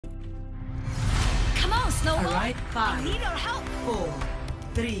Come on, Snowball. All right, I need your help. 4,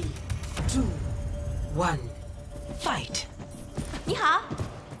 3, 2, 1, fight. 你好。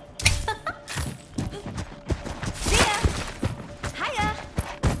See ya. Hiya.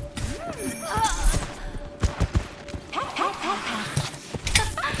 Pat, pat, pat, pat.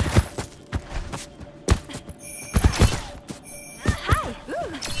 Hi. Ooh,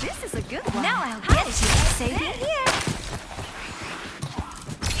 this is a good one. Now I'll get you. Save it here.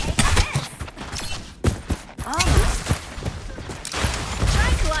 Almost. Try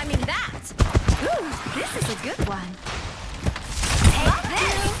climbing that. Ooh, this is a good one. Take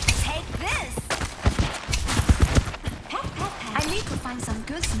this. Take this. Pat, pat, pat. I need to find some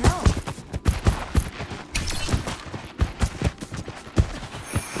good snow.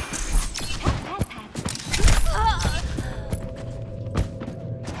 Pat, pat, pat.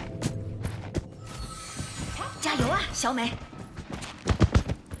 加油啊，小美！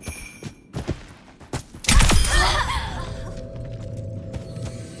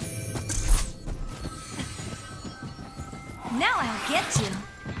 Now I'll get you.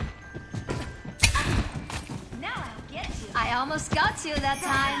 Now I'll get you. I almost got you that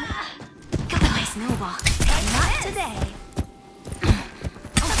time. Got my snowball. Not today. I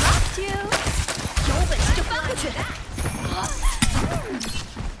blocked you. 有本事就翻过去。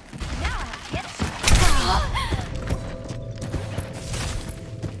Now I'll get you.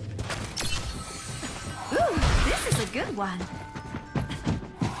 Ooh, this is a good one.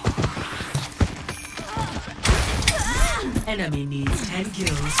 Enemy needs 10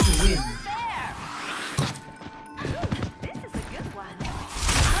 kills to win. This is a good one.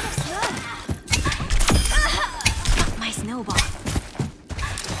 Out of sun. My snowball.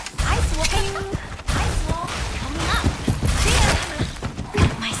 Ice wall. Ice wall coming up. See ya.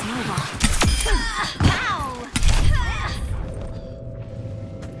 My snowball. Pow.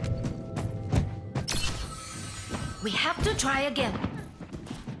 We have to try again.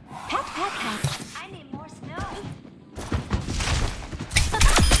 Pat, pat, pat. I need more snow.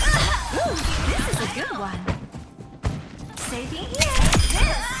 Ooh, this is a good one. Saving here.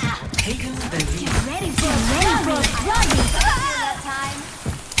 Taken the lead. Get ready for running. That time.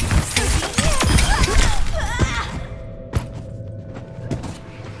 Saving here.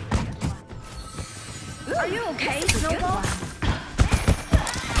 Are you okay, Snowball?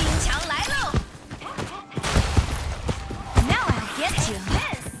 冰墙来喽 Now I'll get you.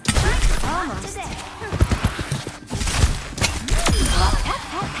 Almost.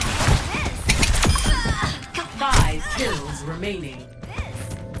 Five kills remaining.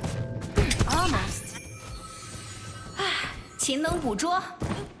 Almost. 勤能捕捉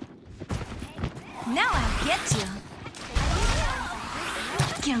Now I'll get you.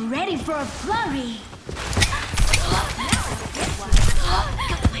 Get ready for a flurry.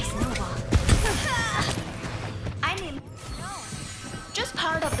 Got my snowball. I need just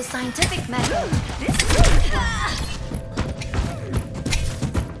part of the scientific method. This is good.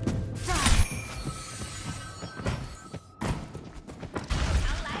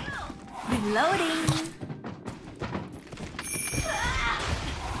 Reloading.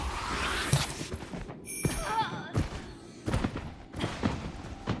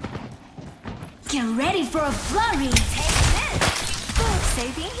 Get ready for a flurry. Take this.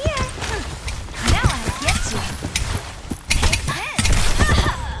 Saving here. Now I'll get you. Take this.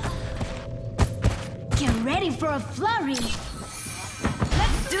 Get ready for a flurry.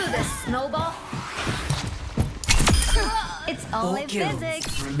 Let's do this, Snowball. It's 4 only kills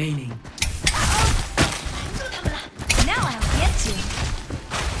physics. remaining. Now I'll get you.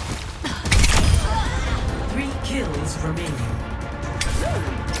 3 kills remaining.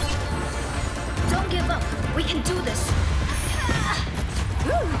 Don't give up. We can do this.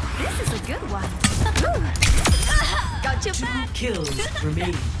 Ooh, this is a good one. Got you 2 back. kills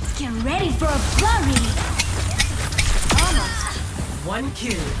remaining. Get ready for a flurry. Almost. 1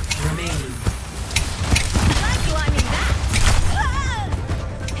 kill remaining. Try climbing that.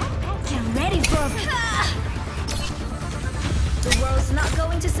 Get ready for a... The world's not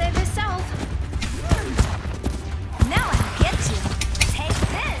going to save itself. Now I'll get you. Take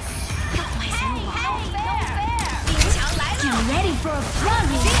this. Got my snowball. Hey, no fair. Get ready for a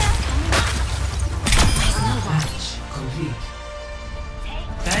flurry. See ya. My snowball. Match complete.